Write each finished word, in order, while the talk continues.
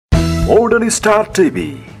Modern star TV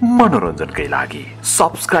मनोरञ्जनकै लागि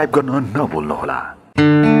subscribe गर्न नभुल्नुहोला।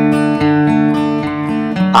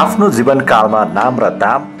 आफ्नो जीवनकालमा नाम र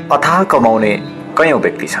दाम अथाह कमाउने कयौं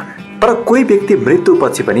व्यक्ति छन्, तर कोही व्यक्ति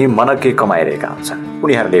मृत्युपछि पनि मनकै कमाइरहेका हुन्छन्।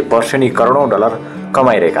 उनीहरूले वर्षेनी करोडौं डलर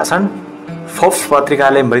कमाइरहेका छन्। फोर्ब्स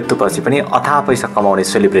पत्रिकाले मृत्युपछि पनि अथाह पैसा कमाउने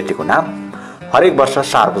सेलिब्रिटीको नाम हरेक वर्ष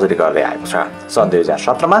सार्वजनिक गर्दै आएको छ। सन्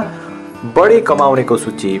 2017 मा बढी कमाउनेको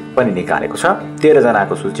सूची पनि निकालेको छ। 13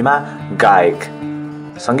 जनाको सूचीमा गायक,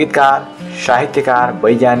 संगीतकार, साहित्यकार,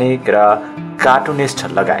 वैज्ञानिक र कार्टुनिस्ट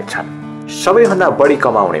लगायत छन्। सबैभन्दा बढी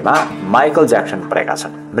कमाउनेमा माइकल ज्याक्सन परेका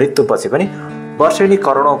छन्। मृत्युपछि पनि वर्षेनी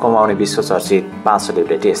करोडौं कमाउने विश्व चर्चित 5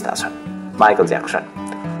 सेलिब्रिटी यस्ता छन्। माइकल ज्याक्सन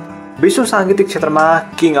विश्व सांगीतिक क्षेत्रमा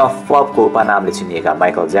किङ अफ पपको उपनामले चिनिएका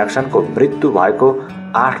माइकल ज्याक्सनको मृत्यु भएको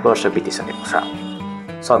 8 वर्ष बितिसकेको छ।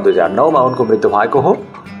 सन् 2009 मा उनको मृत्यु भएको हो।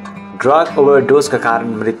 ड्रग ओभरडोजका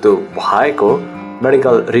कारण मृत्यु भएको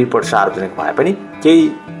मेडिकल रिपोर्ट सार्वजनिक भए पनि केही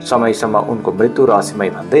समयसम्म उनको मृत्यु रहस्यमय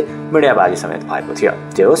भन्दै मिडियाबाजी समेत भएको थियो।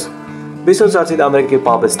 जे होस्, विश्व चर्चित अमेरिकी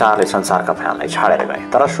पप स्टारले संसारका फ्यानलाई छाडेर गए।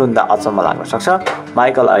 तर सुन्दा अचम्म लाग्न सक्छ,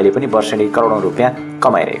 माइकल अहिले पनि वर्षेनी करोडौं रुपियाँ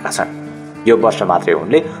कमाइरहेका छन्। यो वर्ष मात्रै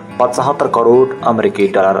उनले 75 करोड अमेरिकी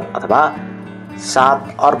डलर अथवा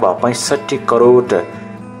 7 अर्ब 65 करोड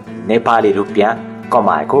नेपाली रुपियाँ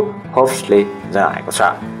कमाएको फोर्ब्सले जनाएको छ।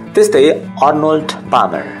 त्यस्तै अर्नोल्ड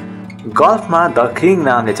पामर, गल्फमा द किङ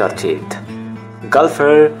नामले चर्चित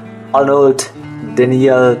गल्फर अर्नोल्ड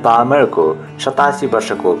डेनियल पामरको 87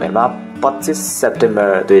 वर्षको उमेरमा 25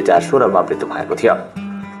 सेप्टेम्बर 2016 मा मृत्यु भएको थियो।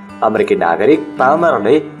 अमेरिकी नागरिक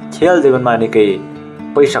पामरले खेल जीवनमा निकै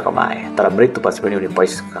पैसा कमाए, तर मृत्युपछि पनि उनी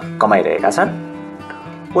पैसा कमाइरहेका छन्।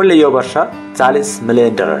 उनले यो वर्ष $40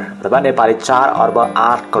 मिलियन अथवा नेपाली 4 अर्ब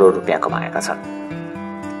 8 करोड रुपियाँ कमाएका छन्।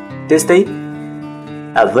 त्यस्तै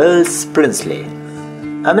एल्भिस प्रिन्सले,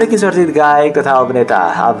 अमेरिकी चर्चित गायक तथा अभिनेता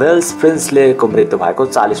एल्भिस प्रिन्सलेको मृत्यु भएको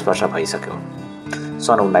 40 वर्ष भइसक्यो।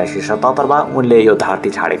 सन् 1977 मा उनले यो धरती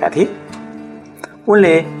छाडेका थिए।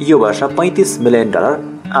 उनले यो वर्ष $35 मिलियन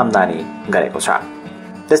आम्दानी गरेको छ।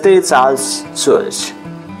 त्यस्तै चार्ल्स सुल्ज,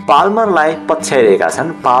 पाल्मरलाई पछ्याइरहेका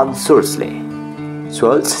छन् पाल्म सुल्जले।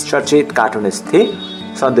 सुल्ज चर्चित कार्टुनिस्ट थिए।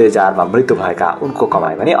 सन् 2000 मा मृत्यु भएका उनको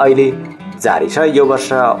कमाई भने अहिले जारी छ। यो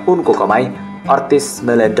वर्ष उनको कमाई $38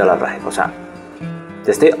 मिलियन रहेको छ।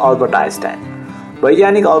 त्यस्तै अल्बर्ट आइन्स्टाइन,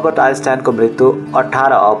 वैज्ञानिक अल्बर्ट आइन्स्टाइनको मृत्यु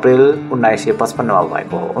 18 अप्रिल 1955 मा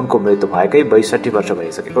भएको हो। उनको मृत्यु भएकै 62 वर्ष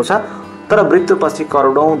भइसकेको छ। तर मृत्युपछि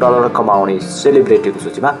करोडौं डलर कमाउने सेलिब्रिटीको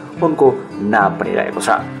सूचीमा उनको नाम पनि रहेको छ।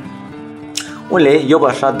 उनले यो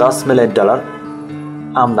वर्ष $10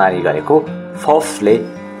 मिलियन आम्दानी गरेको फोर्ब्सले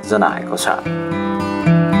जनाएको छ।